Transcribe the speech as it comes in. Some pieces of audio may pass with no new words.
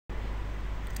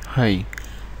Hi,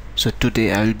 so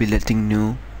today I will be letting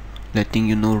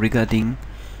you know regarding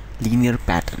linear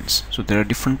patterns. So there are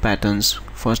different patterns.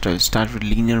 First I will start with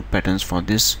linear patterns. For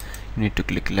this you need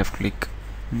to left click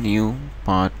new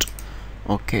part.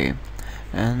 Okay,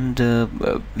 and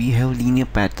we have linear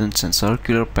patterns and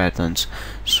circular patterns.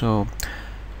 So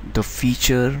the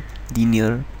feature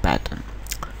linear pattern,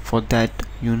 for that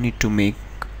you need to make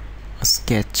a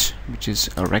sketch which is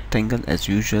a rectangle as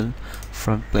usual.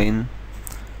 Front plane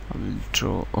I will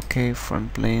draw, okay,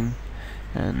 front plane,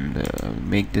 and I'll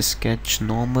make this sketch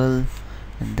normal,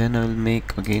 and then I'll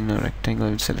make again a rectangle.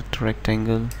 I'll select a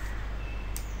rectangle.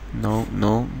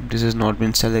 No, this has not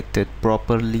been selected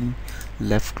properly.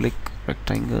 Left click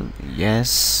rectangle,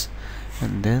 yes,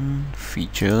 and then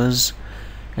features,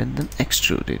 and then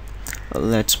extrude it.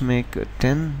 Let's make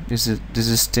 10. This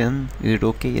is 10. Is it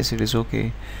okay? Yes, it is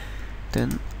okay.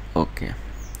 Then okay,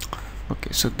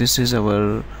 so this is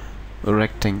our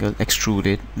rectangle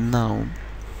extruded. Now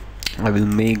I will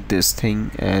make this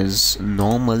thing as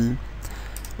normal.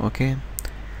 Okay,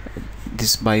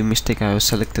 this by mistake I have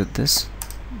selected this,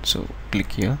 so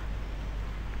click here.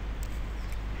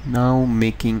 Now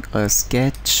making a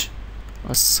sketch,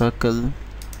 a circle,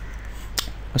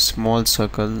 a small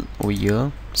circle over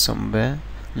here somewhere.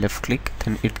 Left click,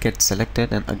 then it gets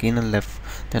selected, and again a left,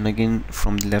 then again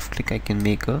from the left click I can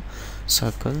make a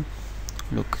circle.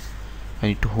 Look, I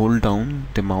need to hold down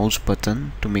the mouse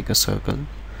button to make a circle.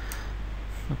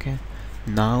 Okay,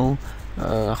 now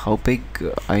how big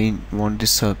I want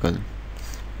this circle.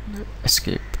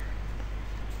 Escape.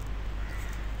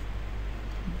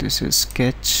 This is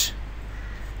sketch,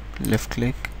 left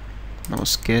click, now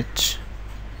sketch,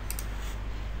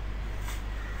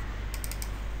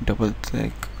 double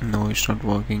click. No, it's not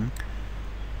working.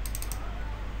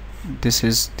 This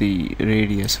is the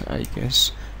radius, I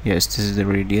guess. Yes, this is the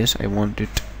radius. I want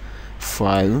it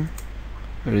 5.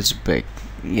 Where is big?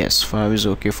 Yes, 5 is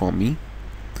okay for me.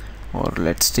 Or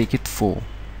let's take it 4.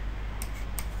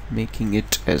 Making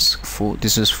it as 4.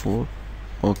 This is 4.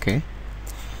 Okay.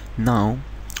 Now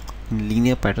in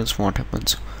linear patterns what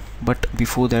happens? But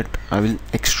before that I will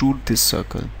extrude this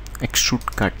circle. Extrude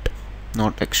cut,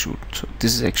 not extrude. So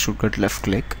this is extrude cut. Left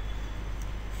click,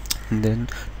 and then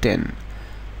 10.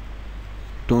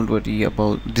 Don't worry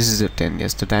about this is a 10.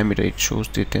 Yes, the diameter it shows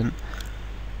the 10.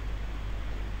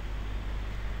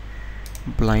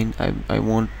 Blind, I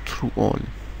want through all.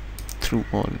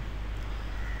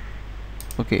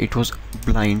 Okay, it was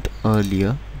blind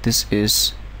earlier. This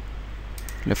is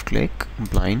left click,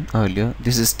 blind earlier.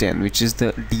 This is 10, which is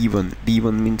the D1.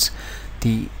 D1 means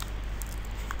the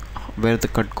where the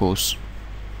cut goes.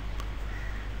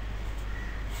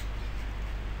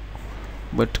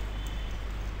 But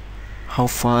how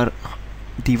far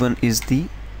D1 is the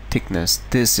thickness.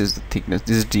 This is the thickness.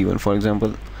 This is D1. For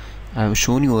example, I have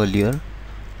shown you earlier.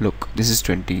 Look, this is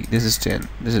 20, this is 10,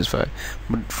 this is 5.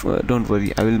 But don't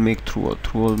worry, I will make through all.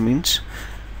 Through all means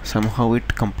somehow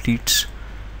it completes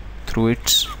through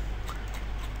its.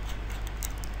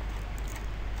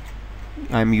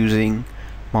 I'm using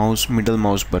middle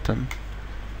mouse button.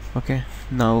 Okay,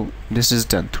 now this is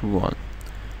done through all.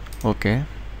 Okay,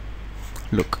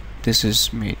 look, this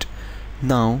is made.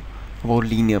 Now about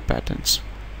linear patterns,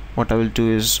 what I will do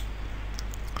is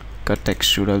cut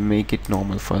extrude. I'll make it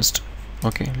normal first.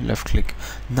 Okay, left click.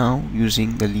 Now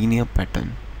using the linear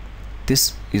pattern,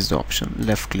 this is the option.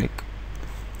 Left click.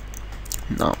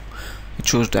 Now it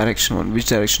shows direction on which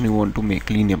direction you want to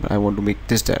make linear. I want to make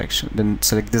this direction. Then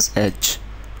select this edge.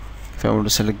 If I want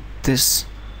to select this,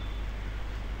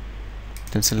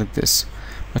 then select this.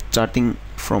 But starting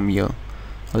from here,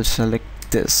 I'll select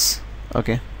this.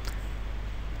 Okay,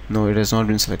 no, it has not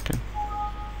been selected.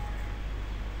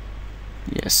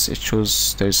 Yes, it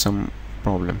shows there is some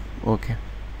problem.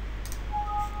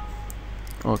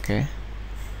 Okay,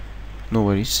 no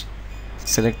worries.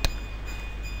 Select,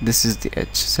 this is the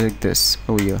edge. Select this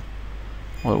over here,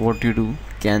 or what you do,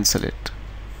 cancel it.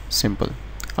 Simple.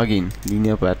 Again,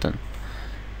 linear pattern,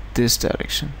 this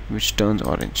direction which turns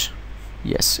orange.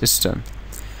 Yes, it's done,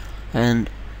 and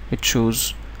it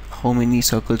shows how many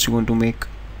circles you want to make.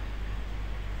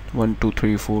 1 2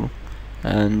 3 4,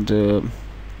 and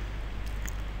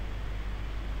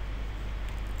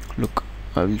look,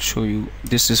 I will show you.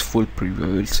 This is full preview.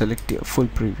 I will select the full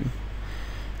preview.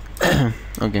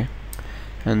 Okay,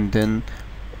 and then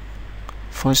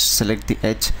first select the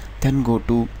edge, then go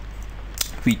to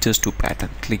features to pattern.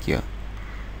 Click here.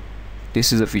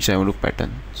 This is the feature I want to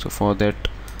pattern. So for that,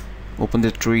 open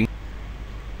the tree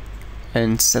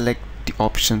and select the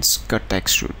options cut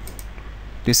extrude.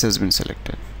 This has been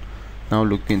selected. Now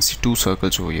look, you can see 2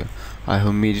 circles over here. I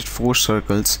have made it 4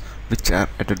 circles which are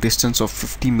at a distance of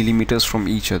 50 millimeters from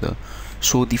each other.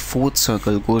 So the fourth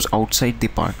circle goes outside the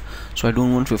part. So I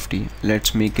don't want 50.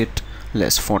 Let's make it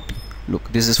less, 40.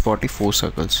 Look, this is 44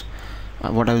 circles.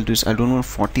 What I will do is, I don't want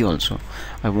 40 also.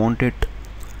 I want it,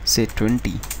 say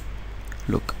 20.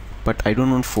 Look, but I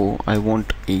don't want 4. I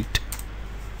want 8.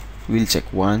 We'll check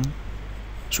 1.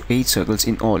 So 8 circles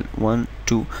in all. 1,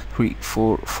 2, 3,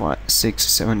 4, 5, 6,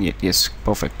 7, 8. Yes,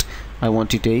 perfect. I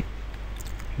want it 8.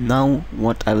 Now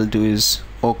what I will do is,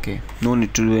 okay, no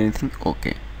need to do anything.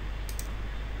 Okay,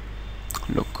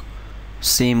 look,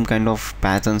 same kind of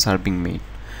patterns are being made.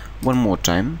 One more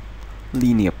time,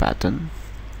 linear pattern.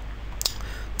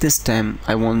 This time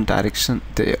I want direction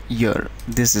the year.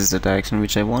 This is the direction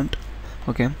which I want.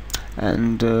 Okay,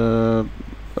 and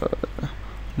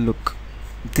look,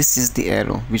 this is the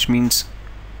arrow, which means,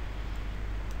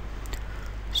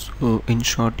 so in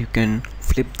short, you can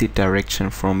flip the direction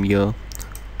from here.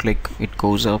 Click, it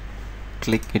goes up.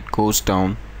 Click, it goes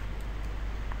down.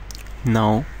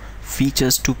 Now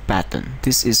features to pattern.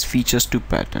 This is features to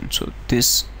pattern. So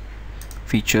this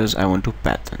features I want to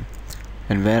pattern,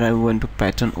 and where I want to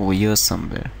pattern, over here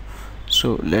somewhere.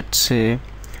 So let's say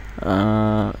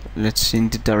let's see in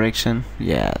the direction.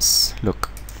 Yes, look,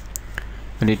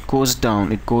 when it goes down,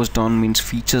 means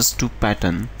features to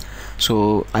pattern.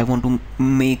 So I want to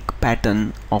make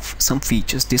pattern of some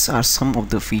features. These are some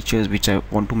of the features which I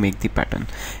want to make the pattern.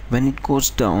 When it goes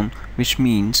down, which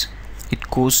means it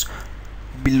goes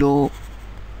below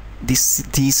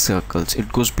these circles,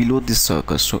 it goes below this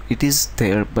circle. So it is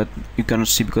there, but you cannot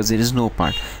see because there is no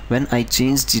part. When I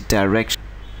change the direction,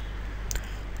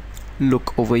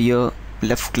 look over here,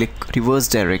 left click, reverse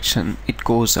direction, it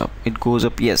goes up.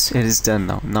 Yes, it is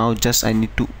done. Now just I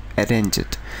need to arrange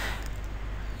it.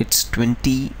 It's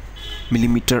 20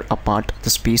 millimeter apart.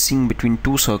 The spacing between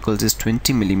two circles is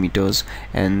 20 millimeters,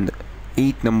 and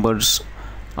 8 numbers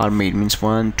are made, means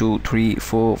 1, 2, 3,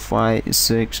 4, 5,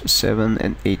 6, 7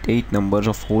 and 8 numbers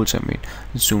of holes are made.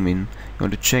 Zoom in. You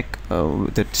want to check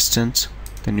the distance,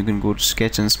 then you can go to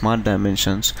sketch and smart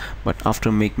dimensions, but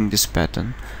after making this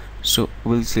pattern. So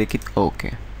we'll click it.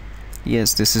 Okay,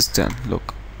 yes, this is done.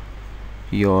 Look,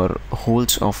 your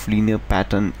holes of linear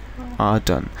pattern are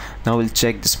done. Now we'll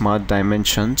check the smart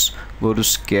dimensions. Go to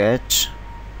sketch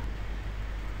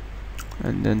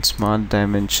and then smart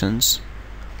dimensions.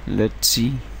 Let's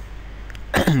see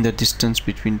the distance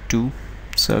between two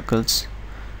circles,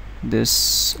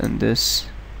 this and this.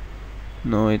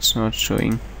 No, it's not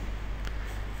showing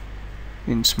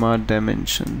in smart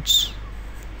dimensions.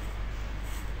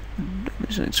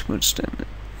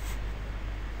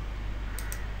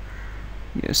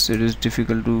 Yes, it is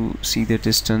difficult to see the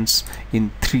distance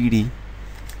in 3D.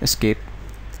 Escape.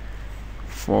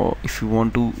 For if you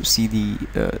want to see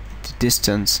the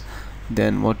distance,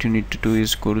 then what you need to do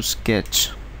is go to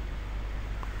sketch.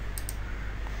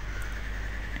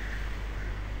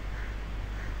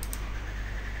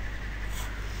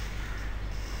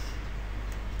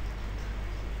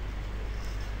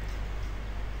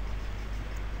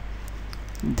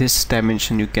 This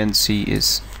dimension you can see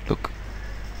is, look,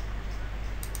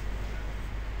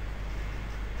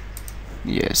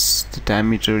 yes, the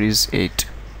diameter is 8.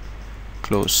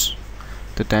 Close.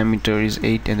 The diameter is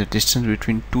 8 and the distance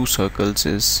between two circles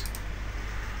is,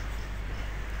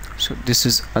 so this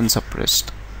is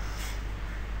unsuppressed.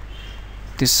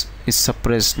 This is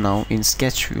suppressed now in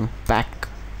sketch view. Back.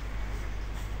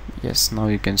 Yes, now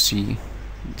you can see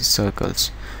the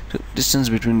circles. So distance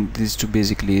between these two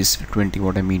basically is 20,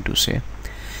 what I mean to say.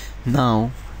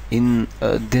 Now in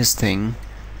this thing,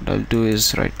 what I'll do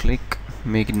is right click,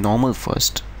 make it normal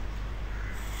first.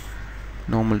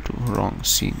 Normal to wrong.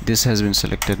 See, this has been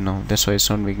selected now, that's why it's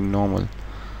not making normal.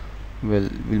 Well,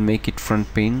 we'll make it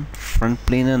front plane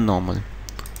and normal.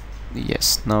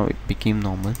 Yes, now it became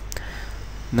normal.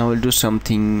 Now we'll do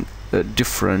something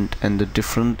different, and the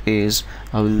different is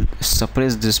I will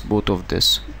suppress this, both of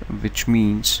this, which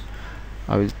means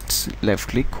I will left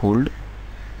click, hold,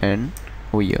 and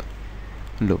over here,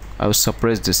 look, I will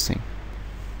suppress this thing.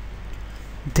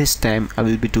 This time I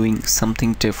will be doing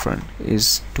something different,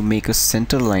 is to make a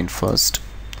center line first.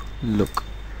 Look,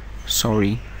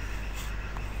 sorry,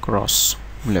 cross,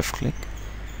 left click,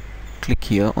 click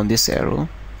here on this arrow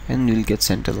and you'll get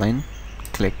center line.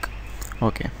 Click.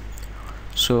 Okay,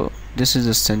 so this is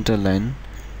the center line,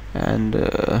 and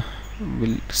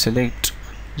we'll select,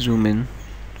 zoom in.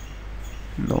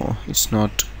 No, it's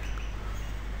not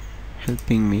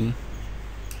helping me.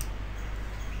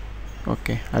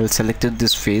 Okay, I will select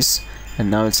this face, and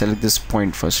now I'll select this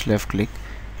point first, left click,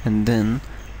 and then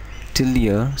till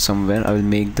here somewhere I will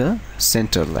make the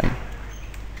center line.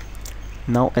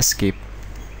 Now escape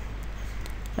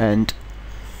and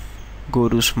go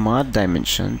to smart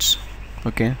dimensions.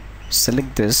 Okay,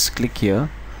 select this, click here,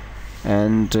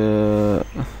 and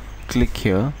click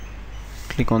here,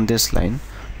 click on this line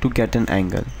to get an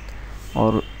angle.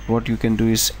 Or what you can do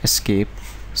is escape,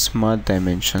 smart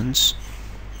dimensions,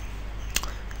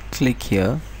 click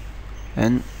here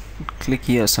and click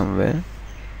here somewhere.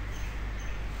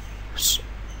 So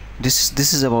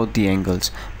this is about the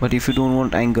angles. But if you don't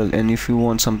want angle and if you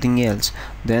want something else,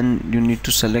 then you need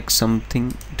to select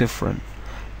something different.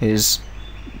 Is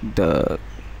the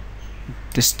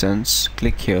distance,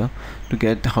 click here to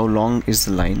get how long is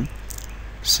the line.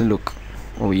 So look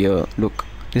over here, look,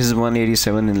 this is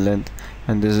 187 in length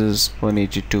and this is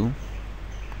 182,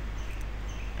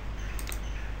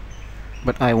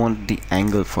 but I want the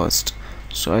angle first.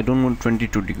 So I don't want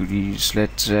 22 degrees,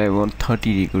 let's say I want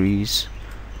 30 degrees.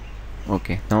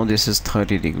 Okay, now this is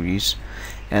 30 degrees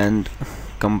and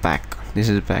come back, this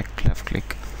is back, left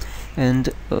click, and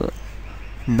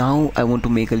now I want to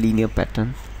make a linear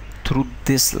pattern through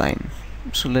this line.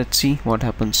 So let's see what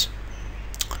happens.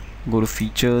 Go to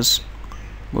features,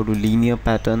 go to linear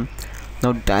pattern.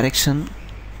 Now direction.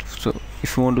 So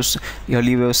if you want to,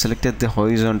 earlier we have selected the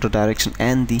horizontal direction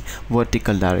and the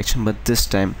vertical direction, but this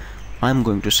time I'm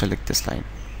going to select this line.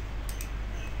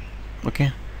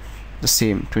 Okay, the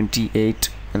same 28,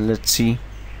 and let's see,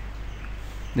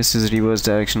 this is reverse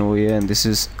direction over here and this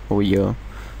is over here.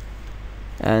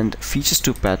 And features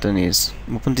to pattern is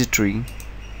open the tree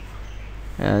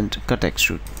and cut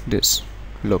extrude this.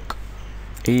 Look,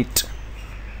 8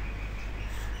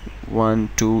 1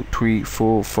 2 3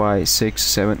 4 5 6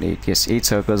 7 8, yes, 8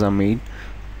 circles are made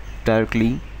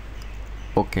directly.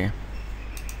 Okay,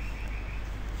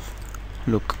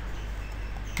 look,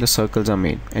 the circles are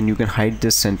made, and you can hide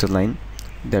this center line,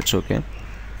 that's okay.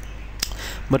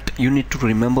 But you need to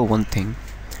remember one thing,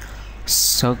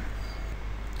 the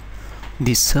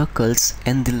circles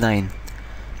and the line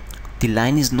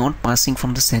is not passing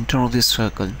from the center of this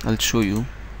circle. I'll show you,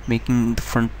 making the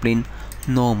front plane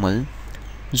normal,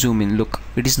 zoom in, look,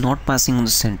 it is not passing on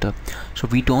the center. So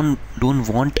we don't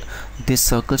want these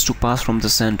circles to pass from the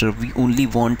center, we only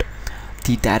want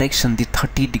the direction, the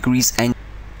 30 degrees angle.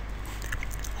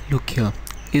 Look here,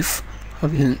 if I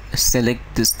will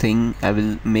select this thing, I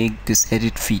will make this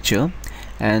edit feature,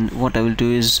 and what I will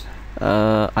do is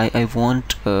I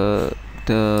want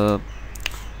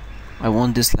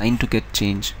this line to get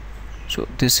changed. So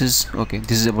this is okay,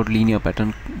 this is about linear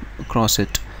pattern, cross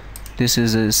it, this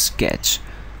is a sketch.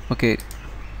 Okay,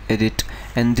 edit,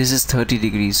 and this is 30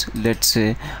 degrees. Let's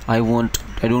say I don't want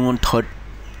 30,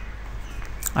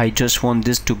 I just want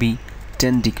this to be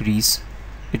 10 degrees.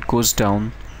 It goes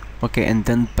down, okay, and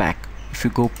then back. If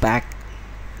you go back,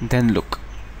 then look,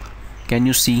 can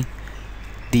you see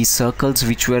the circles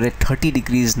which were at 30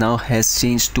 degrees now has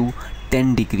changed to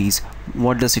 10 degrees.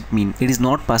 What does it mean? It is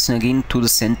not passing again to the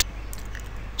center.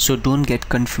 So don't get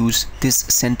confused, this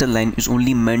center line is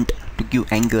only meant to give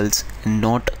angles and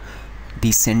not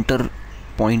the center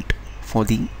point for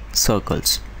the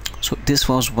circles. So this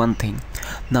was one thing.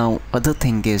 Now other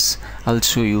thing is, I'll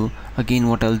show you again.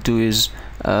 What I'll do is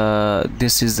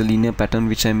this is the linear pattern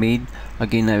which I made.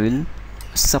 Again I will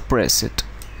suppress it,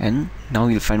 and now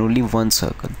you'll find only one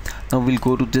circle. Now we'll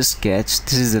go to this sketch.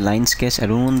 This is the line sketch. I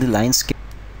don't want the line sketch.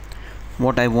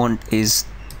 What I want is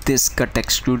this cut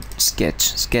extrude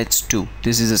sketch 2.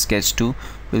 This is a sketch 2.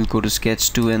 We'll go to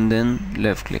sketch 2 and then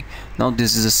left click. Now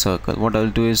this is a circle. What I'll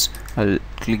do is I'll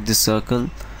click this circle,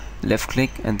 left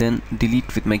click, and then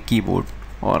delete with my keyboard,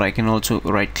 or I can also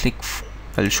right click.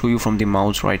 I'll show you from the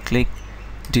mouse, right click,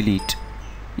 delete.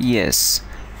 Yes,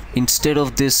 instead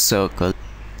of this circle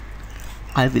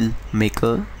I will make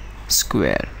a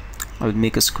square. I will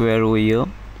make a square over here,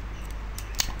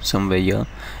 somewhere here,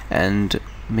 and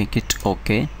make it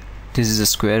okay. This is a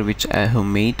square which I have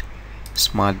made.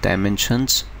 Smart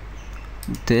dimensions,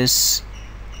 this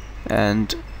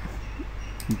and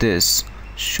this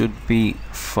should be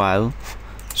 5.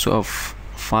 So of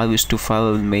 5:5 I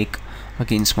will make.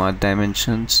 Again smart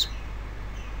dimensions,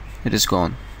 it is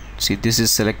gone. See, this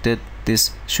is selected,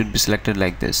 this should be selected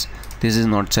like this. This is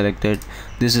not selected,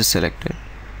 this is selected.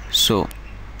 So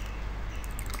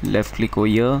left click over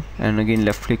here and again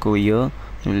left click over here.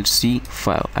 You will see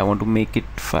 5. I want to make it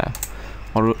 5.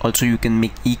 Or also you can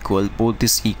make equal, both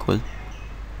this equal.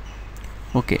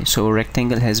 Okay, so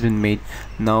rectangle has been made.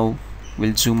 Now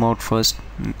we'll zoom out first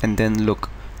and then look,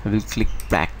 I will click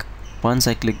back. Once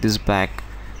I click this back,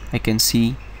 I can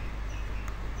see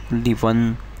only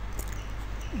one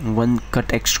cut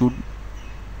extrude.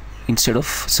 Instead of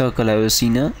circle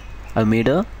I made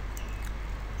a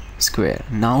square.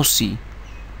 Now see,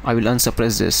 I will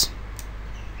unsuppress this.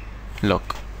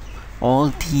 Look, all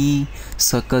the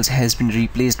circles has been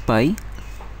replaced by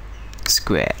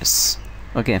squares.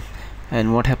 Okay,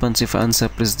 and what happens if I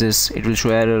unsuppress this? It will show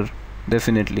error,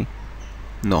 definitely.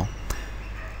 No,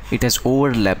 it has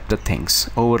overlapped the things.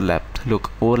 Overlapped.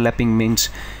 Look, overlapping means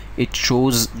it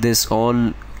shows this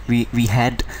all. We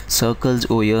had circles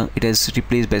over here, it has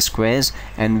replaced by squares,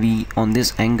 and we on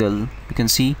this angle you can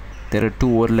see there are two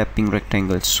overlapping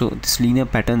rectangles. So this linear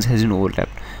patterns hasn't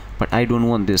overlapped, but I don't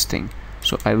want this thing.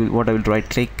 So I will right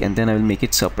click and then I will make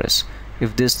it suppress.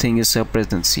 If this thing is suppressed,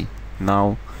 then see,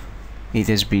 now it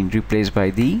has been replaced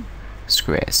by the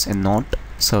squares and not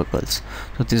circles.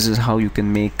 So this is how you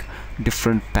can make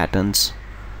different patterns.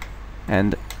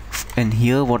 And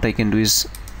here what I can do is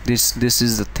this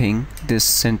is the thing, this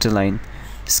center line,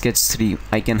 sketch 3,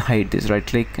 I can hide this. Right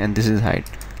click and this is hide,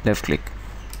 left click,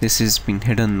 this is being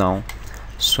hidden now.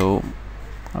 So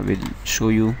I will show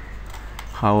you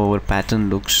how our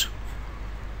pattern looks.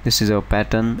 This is our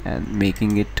pattern and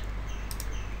making it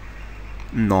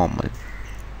normal.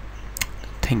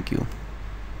 Thank you.